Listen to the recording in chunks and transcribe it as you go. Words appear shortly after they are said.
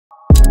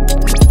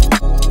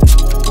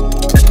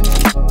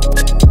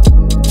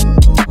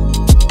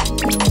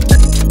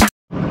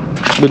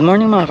Good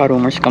morning mga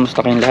ka-roomers, kamusta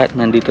kayong lahat?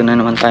 Nandito na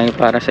naman tayo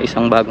para sa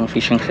isang bagong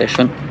fishing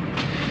session.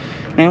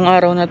 Ngayong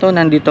araw na to,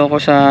 nandito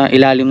ako sa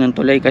ilalim ng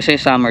tulay kasi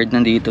summer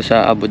nandito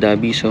sa Abu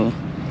Dhabi. So,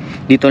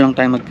 dito lang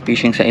tayo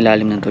mag-fishing sa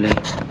ilalim ng tulay.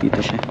 Dito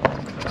siya.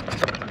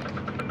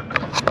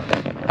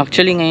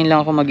 Actually, ngayon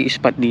lang ako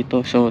mag-i-spot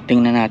dito. So,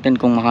 tingnan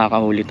natin kung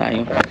makakahuli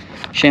tayo.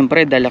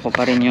 Syempre, dala ko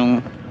pa rin yung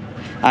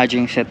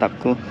Ajing setup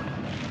ko.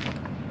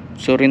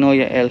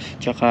 TSURINOYA ELF,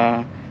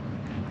 tsaka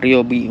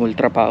RYOBI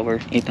Ultra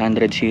Power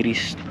 800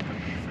 series.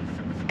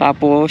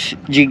 Tapos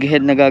jig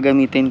head na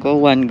gagamitin ko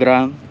 1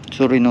 gram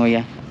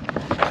TSURINOYA.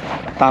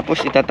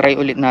 Tapos itatry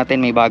ulit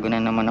natin, may bago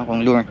na naman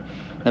akong lure.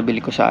 Nabili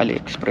ko sa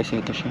Aliexpress,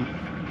 ito siya.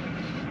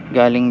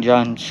 Galing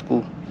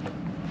Johncoo.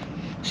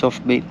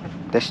 Soft bait.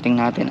 Testing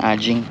natin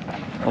Ajing.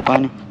 O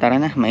paano? Tara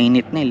na,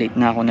 mainit na, late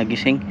na ako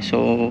nagising.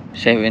 So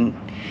 7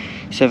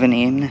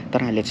 AM na.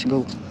 Tara, let's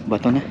go.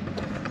 Bato na.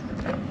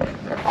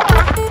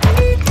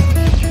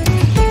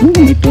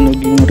 May tunog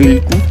yung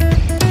reel ko.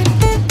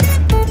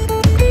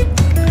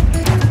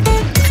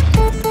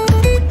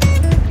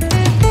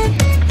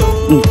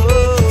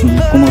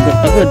 Kumagat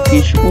agad,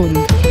 fish on.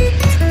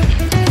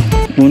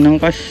 Unang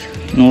kas,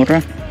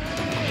 Nora.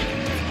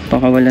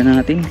 Pakawala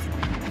natin.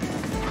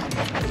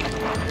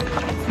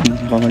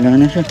 Pakawala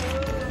na siya.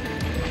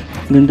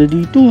 Ganda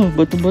dito,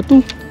 bato-bato.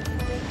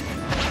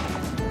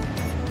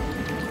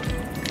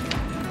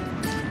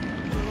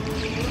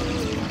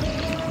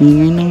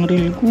 Ingay ng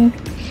reel ko.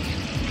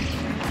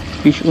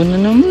 Fish on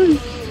na naman.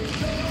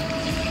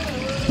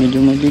 Medyo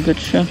mabigat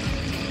siya.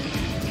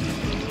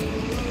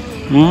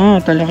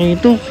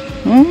 Talakitok.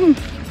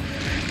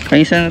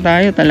 Kaisa na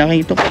tayo,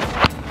 talakitok.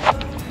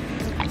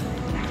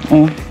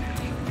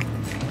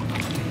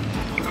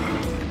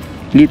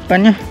 Lit pa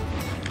niya.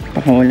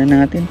 Pakawalan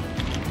natin.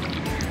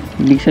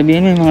 Ibig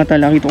sabihin may mga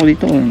talakitok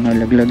dito.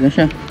 Nalaglag na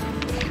siya.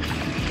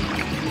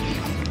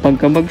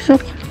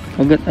 Pagkabagsak,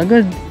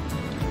 agad-agad.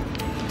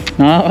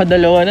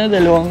 Nakakadalawa na,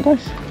 dalawang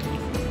kas.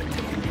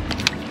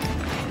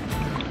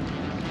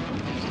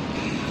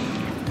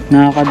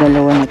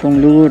 Nakakadalawa na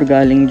tong lure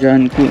galing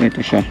Johncoo.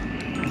 Ito siya.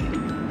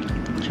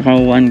 Tsaka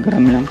 1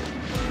 gram lang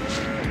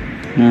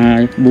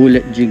na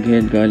bullet jig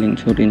head galing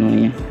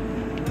TSURINOYA.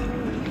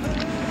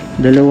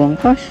 Dalawang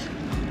kas,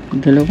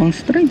 dalawang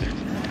strike.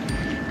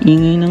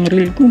 Ingay ng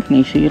reel ko,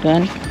 may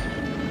siran.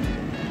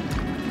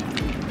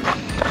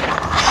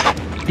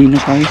 Di na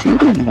tayo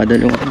sira,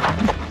 nakadalawa.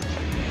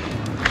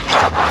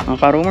 Mga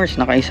ka-roomers,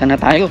 nakaisa na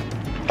tayo.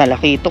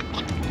 Talakitok.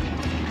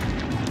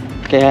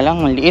 Kaya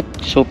lang maliit,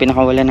 so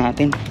pinakawala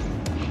natin.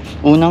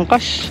 Unang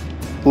kas,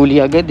 huli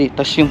agad eh.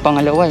 Tapos yung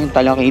pangalawa, yung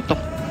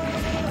talakitok.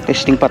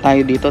 Testing pa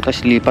tayo dito,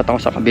 tapos lipat ako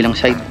sa kabilang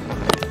side.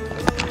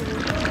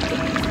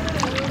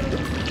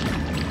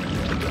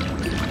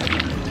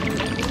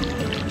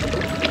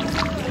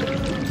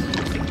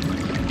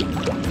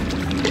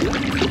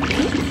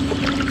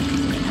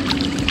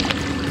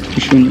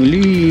 Fishing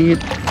ulit.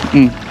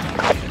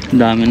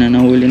 Dami na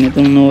nahuli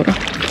nitong Nora.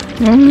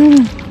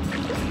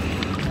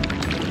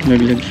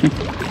 Laglag siya.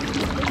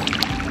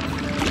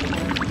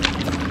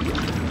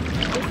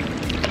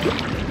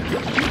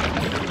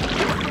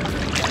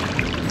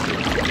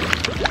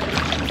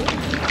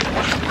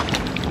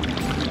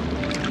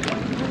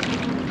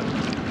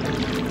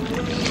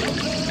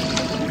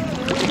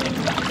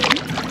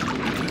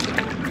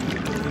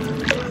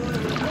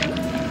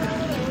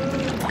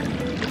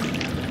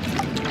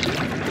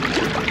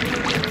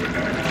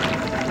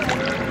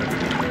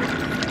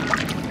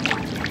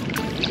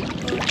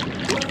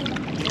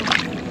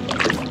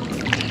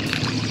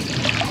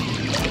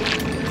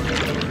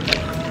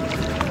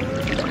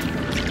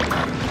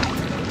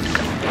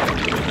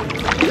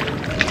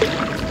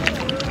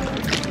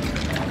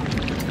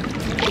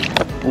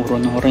 Puro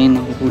na rin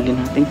ang huli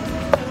natin.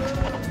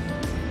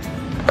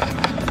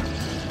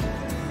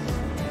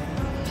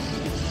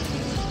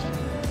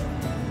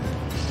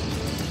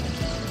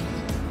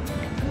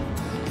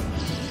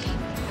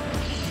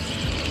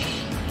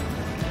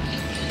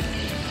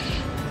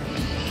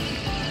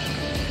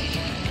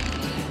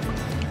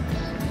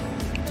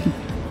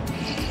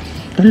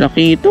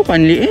 Talaki ito,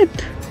 kanliit.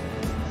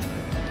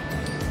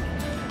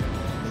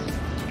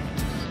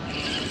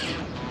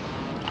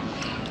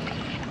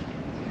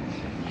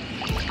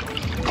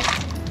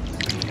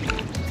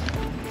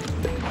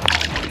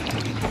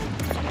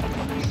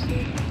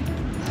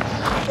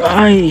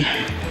 Ay,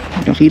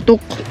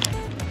 nakitok.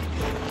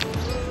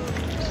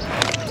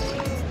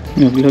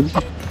 Naglag.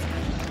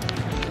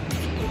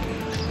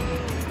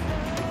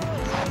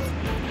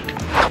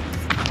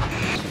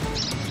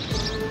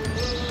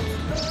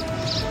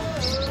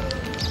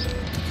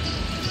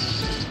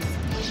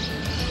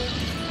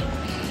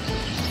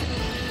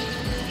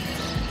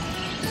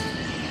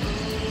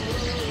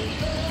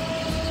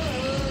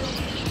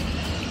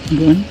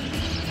 Doon.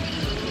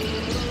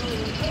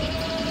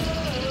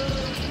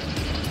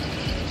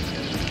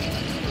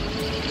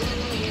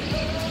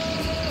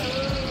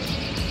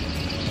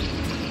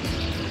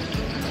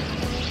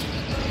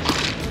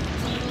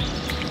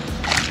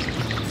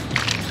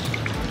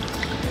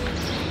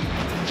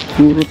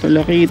 Puro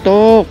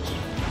talakitok.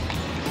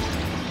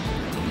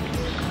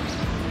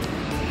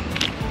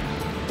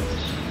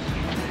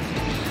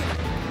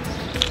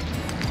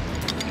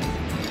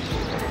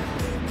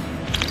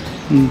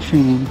 Yun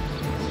siya,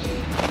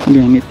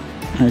 gamit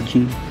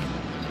Ajing.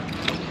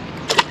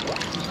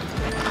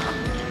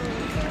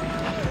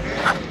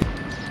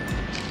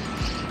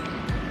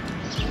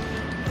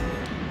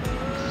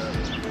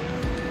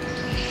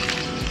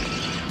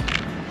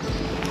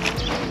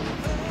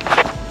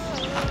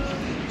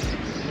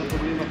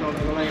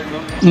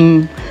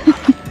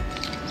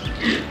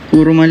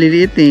 Puro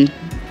maliliit eh.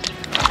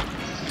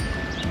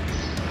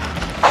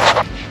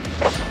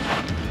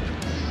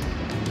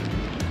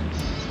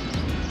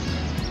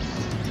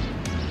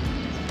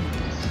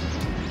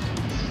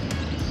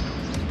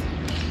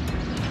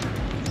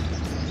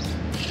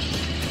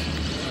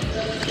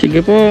 Sige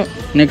po,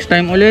 next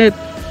time ulit.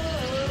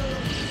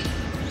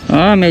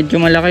 Medyo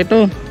malaki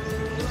to.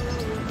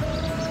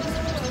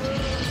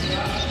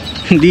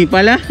 Hindi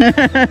pala.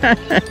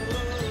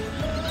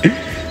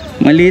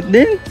 Maliit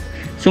din.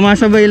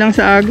 Sumasabay lang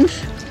sa agos.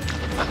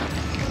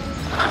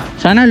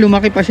 Sana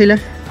lumaki pa sila.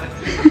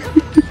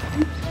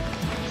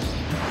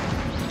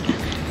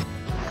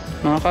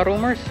 Mga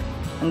ka-roomers,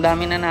 ang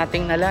dami na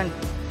nating nalan.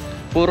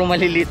 Puro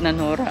maliliit na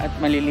nora at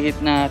maliliit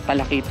na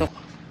talakitok.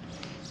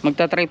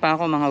 Magta-try pa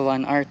ako mga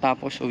 1 hour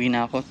tapos uwi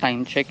na ako.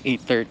 Time check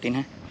 8:30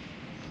 na.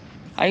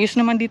 Ayos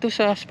naman dito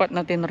sa spot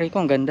na tinry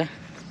ko. Ang ganda.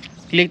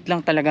 Late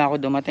lang talaga ako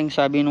dumating.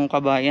 Sabi nung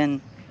kabayan,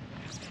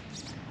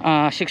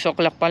 6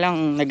 o'clock pa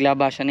lang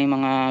naglabasan na yung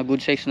mga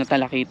good size na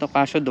talakito.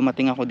 Kaso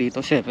dumating ako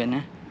dito 7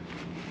 na.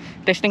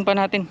 Testing pa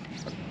natin.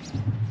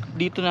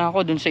 Dito na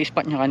ako dun sa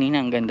spot niya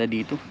kanina. Ang ganda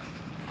dito.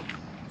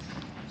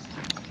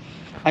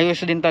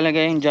 Ayos din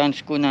talaga yung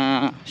Johncoo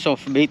na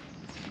soft bait.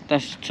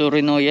 Tas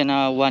TSURINOYA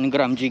na 1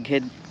 gram jig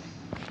head.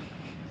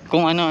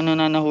 Kung ano-ano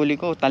na nahuli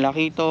ko,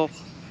 talakito,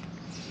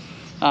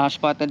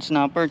 spotted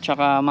snapper,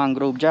 tsaka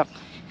mangrove jack.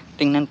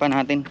 Tingnan pa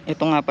natin.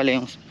 Ito nga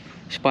pala yung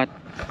spot.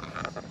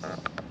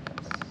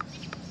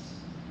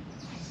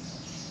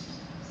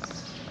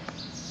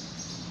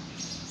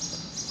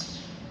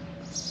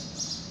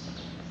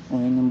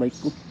 Ayan yung bike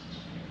ko.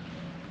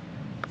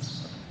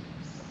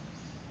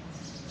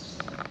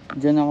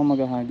 Diyan ako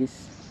maghahagis.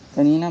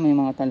 Kanina may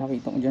mga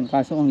talakito dyan,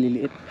 kaso ang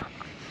liliit.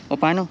 O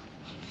paano?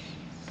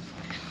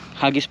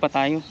 Hagis pa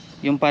tayo.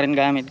 Yung pa rin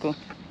gamit ko,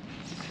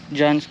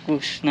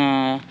 Johncoo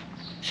na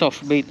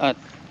soft bait at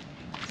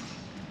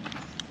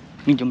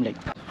medium light.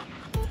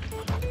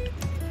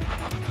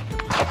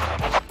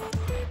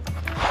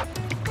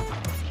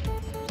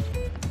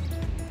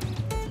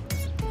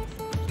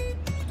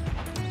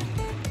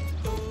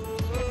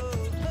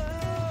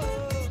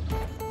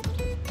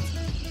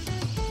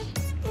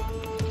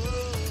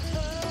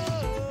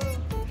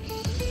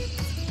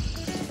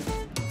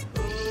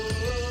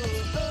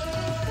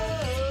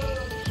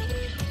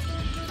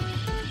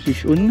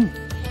 Fish on na.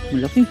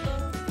 Malaki.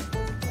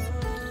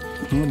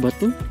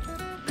 Bato.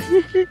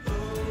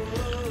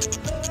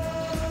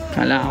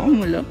 Kala ko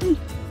malaki.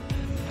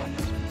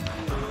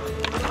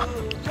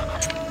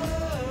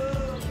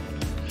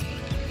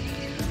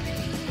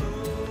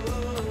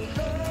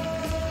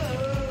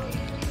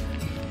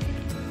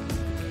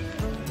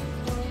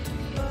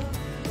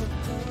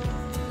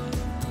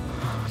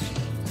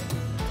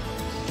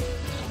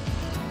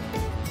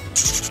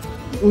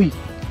 Uy,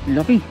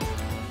 laki.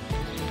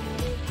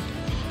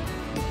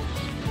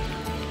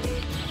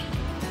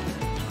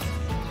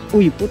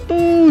 Uy,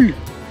 putol!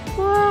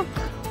 Fuck!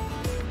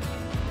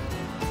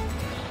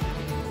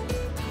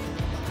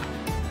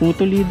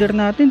 Putol leader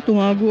natin,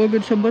 tumago agad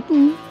sa bato.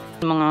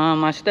 Mga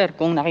master,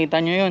 kung nakita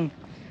nyo yun,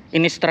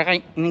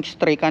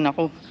 in-strikean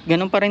ako.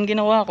 Ganun pa rin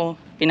ginawa ko.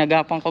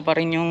 Pinagapan ko pa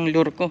rin yung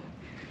lure ko.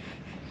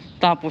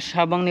 Tapos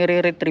habang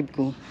nire-retrieve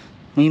ko,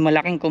 may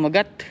malaking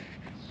kumagat.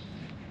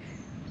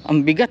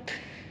 Ang bigat.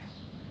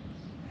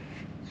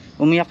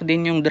 Umiyak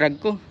din yung drag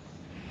ko.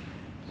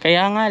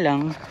 Kaya nga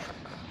lang,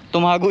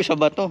 tumago sa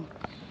bato.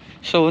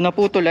 So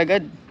naputol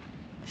agad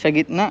sa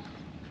gitna.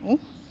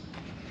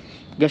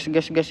 Gas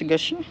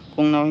siya.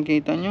 Kung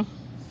nakikita nyo,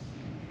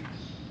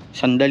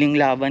 sandaling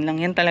laban lang.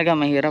 Yan talaga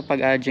mahirap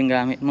pag Ajing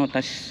gamit mo,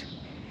 tas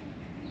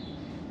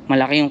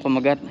malaki yung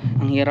kumagat.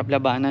 Ang hirap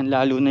labanan,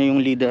 lalo na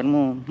yung leader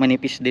mo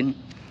manipis din.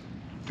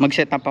 Mag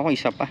set up ako,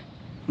 isa pa,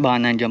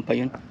 baka nandyan pa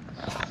yun.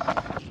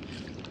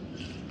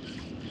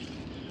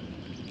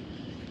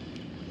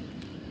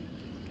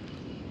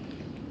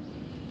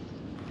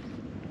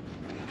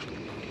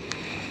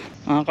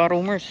 Mga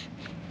ka-roomers,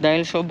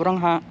 dahil sobrang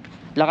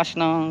lakas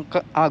ng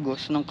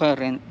agos ng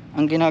current,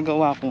 ang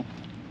ginagawa ko,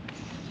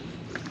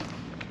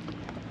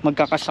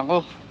 magkakas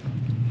ako.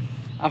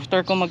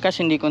 After ko magkas,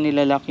 hindi ko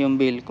nilalak yung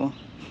bail ko.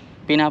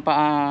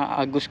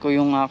 Pinapaagos ko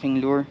yung aking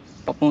lure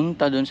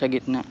papunta dun sa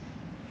gitna.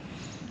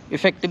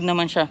 Effective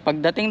naman siya.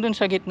 Pagdating dun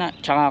sa gitna,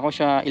 tsaka ko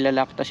siya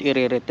ilalak, tas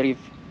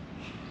i-retrieve.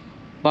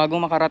 Bago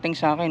makarating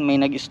sa akin,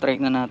 may nag-strike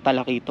na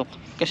talakitok.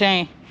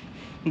 Kasi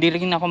hindi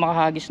rin ako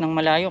makahagis ng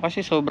malayo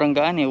kasi sobrang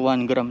gaan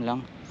 1 gram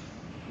lang.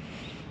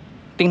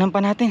 Tingnan pa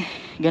natin.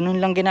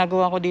 Ganun lang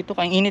ginagawa ko dito.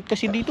 Ang init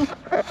kasi dito.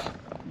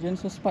 Diyan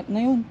sa spot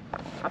na yun.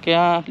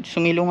 Kaya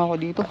sumilong ako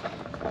dito.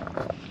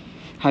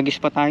 Hagis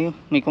pa tayo.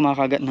 May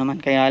kumakagat naman.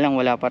 Kaya lang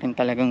wala pa rin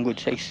talagang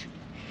good size.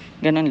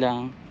 Ganun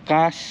lang.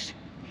 Cast.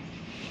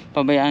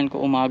 pabayaan ko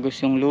umagos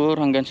yung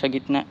lure hanggang sa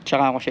gitna,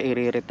 tsaka ako siya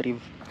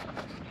i-retrieve.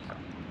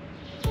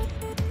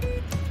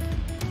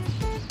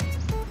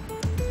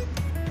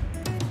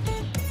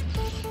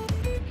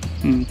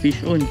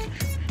 Fish on.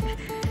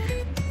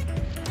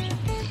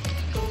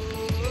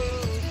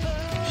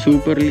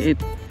 Super liit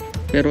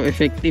pero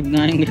effective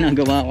nga yung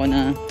ginagawa ko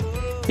na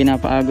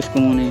pinapaagos ko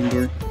muna yung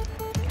lure.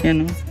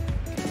 Yan, oh.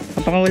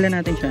 Papakawalan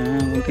natin siya,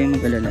 huwag kayong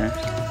mag-alala.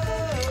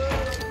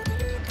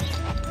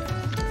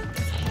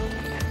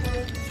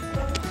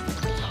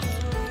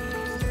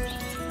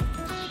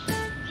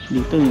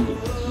 Dito hindi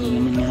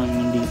naman may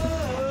hangin dito.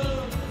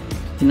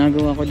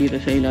 Ginagawa ko dito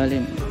sa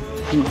ilalim,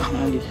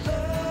 alis.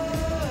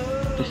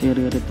 Tapos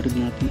i-retrieve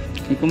natin.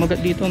 May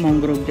kumagat dito,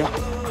 mangrove jack.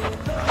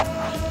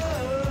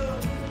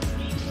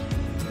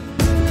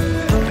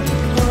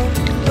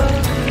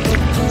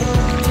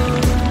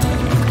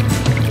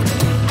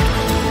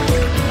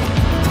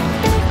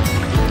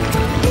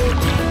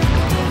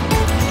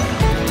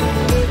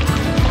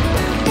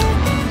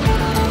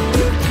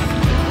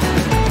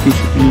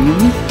 Fish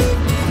ini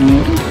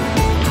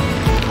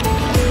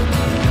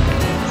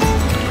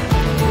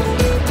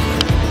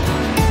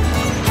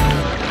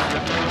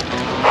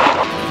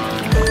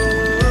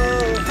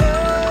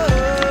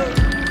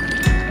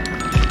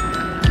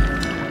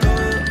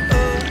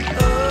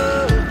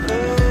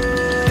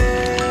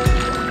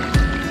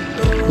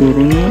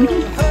turun lagi.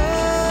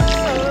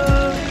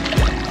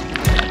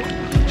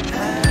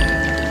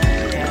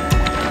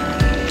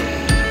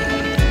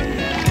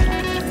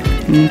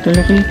 Ini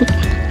talaga ito.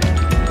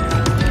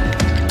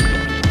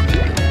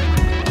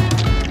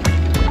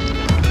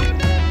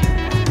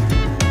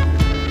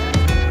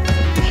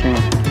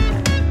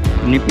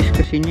 Nipis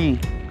kasi niya eh.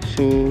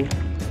 So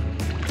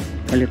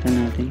palitan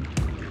natin.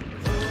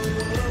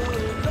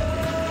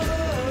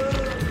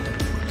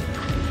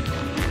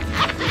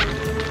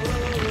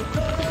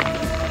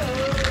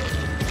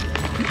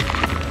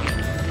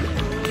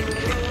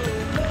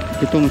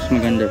 Ito mas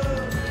maganda.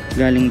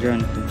 Galing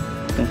Johncoo.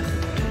 Ito.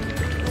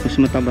 Mas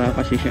mataba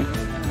kasi siya.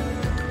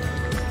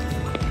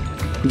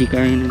 Hindi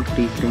kaya ng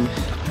 3 grams.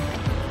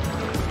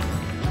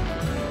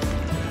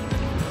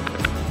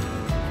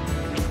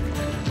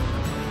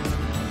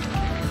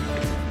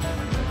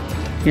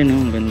 Yan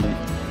o, ang ganda.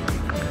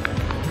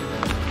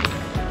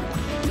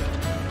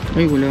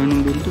 Ay, wala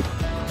nang buntot.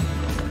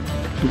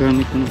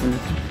 Gamit ko na pala.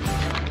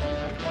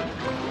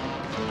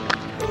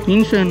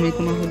 Minsan may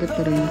kumakagat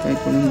pa rin kahit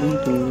walang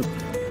buntot.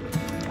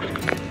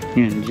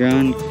 Yan,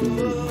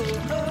 Johncoo.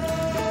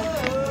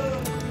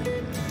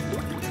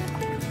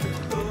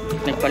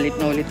 Nagpalit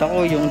na ulit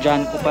ako. Yung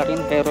Johncoo pa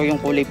rin pero yung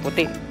kulay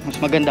puti. Mas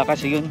maganda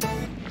kasi yun.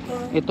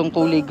 Itong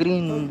kulay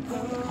green,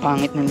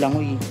 pangit ng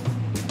langoy.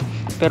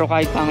 Pero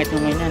kahit pangit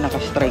nung ngayon,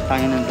 nakastrike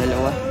tayo ng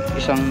dalawa.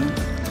 Isang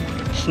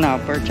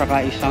snapper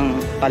tsaka isang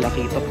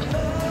talakitok.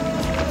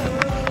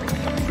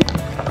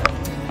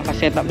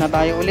 Nakasetup na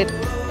tayo ulit.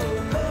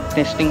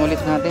 Testing ulit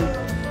natin.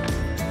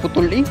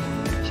 Putol eh.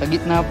 Sa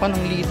gitna pa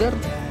ng leader.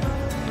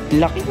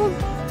 Laki ko.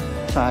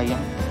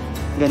 Sayang.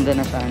 Ganda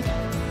na sana.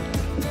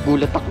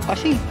 Gulat ako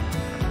kasi.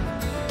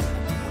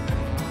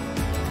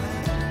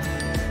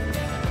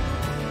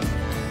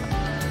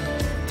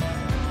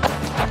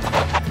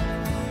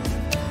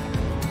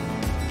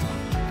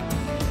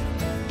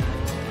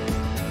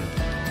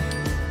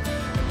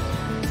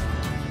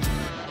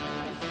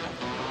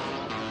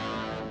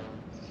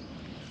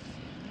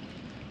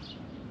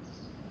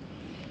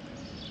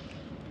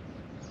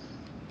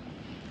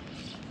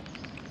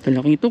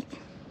 Talakitok.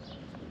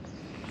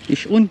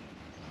 Fish on.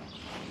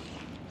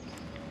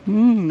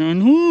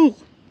 Nanhook.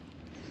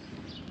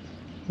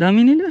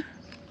 Dami nila.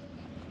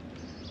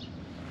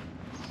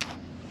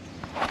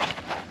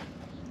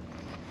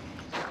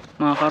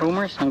 Mga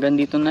ka-roomers, hanggang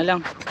dito na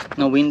lang.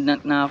 No wind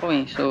knot na ako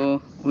eh.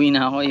 So, uwi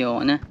na ako.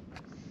 Ayoko na.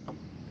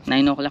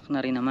 9 o'clock na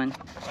rin naman.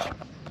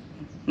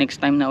 Next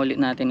time na ulit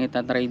natin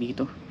itatry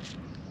dito.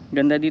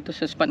 Ganda dito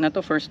sa spot na to.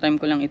 First time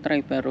ko lang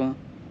itry pero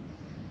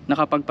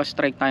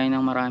nakapagpa-strike tayo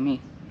ng marami.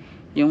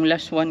 Yung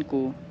last one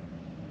ko,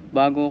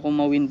 bago ako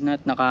ma-wind knot,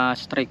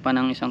 naka-strike pa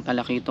ng isang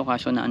talakito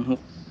kaso na-unhook.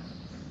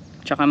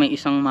 Tsaka may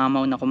isang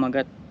mamaw na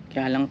kumagat,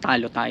 kaya lang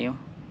talo tayo.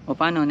 O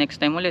paano,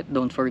 next time ulit,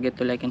 don't forget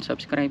to like and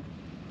subscribe.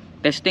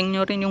 Testing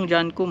nyo rin yung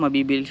Johncoo,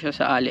 mabibili siya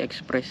sa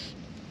Aliexpress.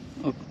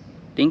 Okay.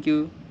 Thank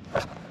you.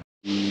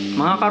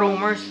 Mga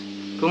ka-roomers,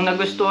 kung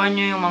nagustuhan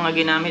nyo yung mga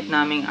ginamit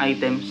naming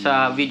item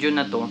sa video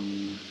na to,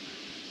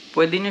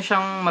 pwede nyo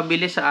siyang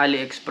mabili sa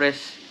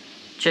Aliexpress.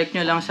 Check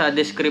nyo lang sa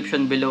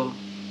description below.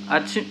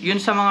 At yun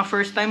sa mga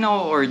first time na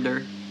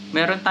o-order,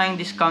 meron tayong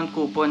discount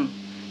coupon.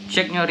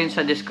 Check nyo rin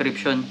sa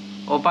description.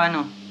 O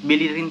paano,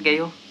 bili rin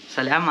kayo.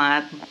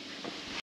 Salamat!